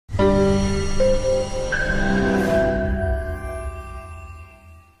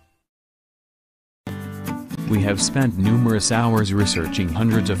We have spent numerous hours researching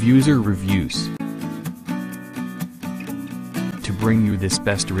hundreds of user reviews to bring you this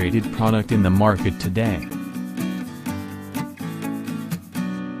best-rated product in the market today.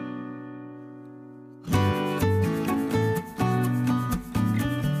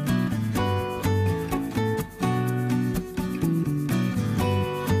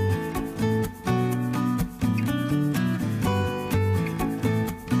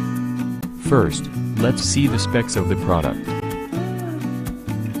 First, let's see the specs of the product.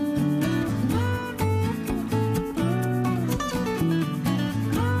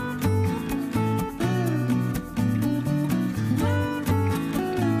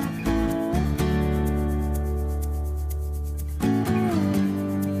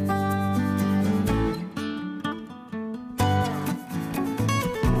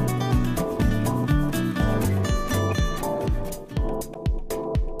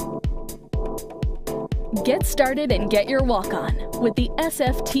 Get started and get your walk on with the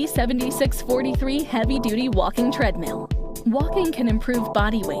T7643 heavy-duty walking treadmill. Walking can improve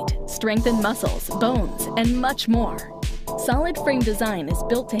body weight, strengthen muscles, bones, and much more. Solid frame design is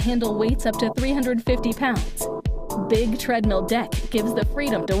built to handle weights up to 350 pounds. Big treadmill deck gives the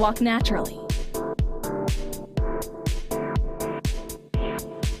freedom to walk naturally.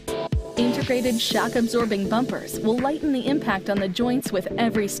 Integrated shock-absorbing bumpers will lighten the impact on the joints with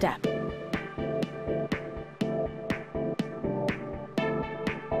every step.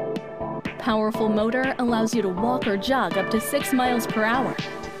 Powerful motor allows you to walk or jog up to 6 miles per hour.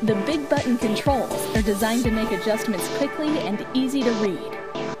 The big button controls are designed to make adjustments quickly and easy to read.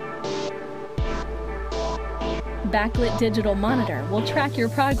 Backlit digital monitor will track your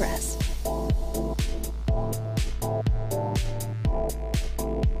progress.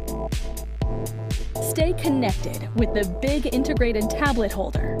 Stay connected with the big integrated tablet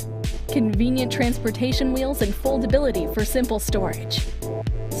holder. Convenient transportation wheels and foldability for simple storage.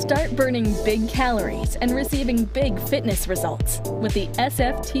 Start burning big calories and receiving big fitness results with the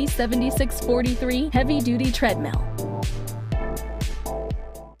T7643 heavy-duty treadmill.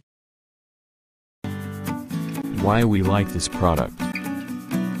 Why we like this product.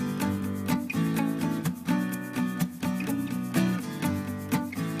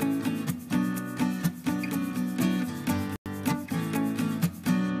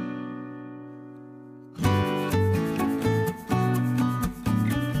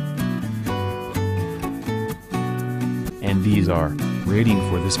 And these are rating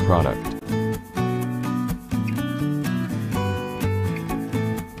for this product.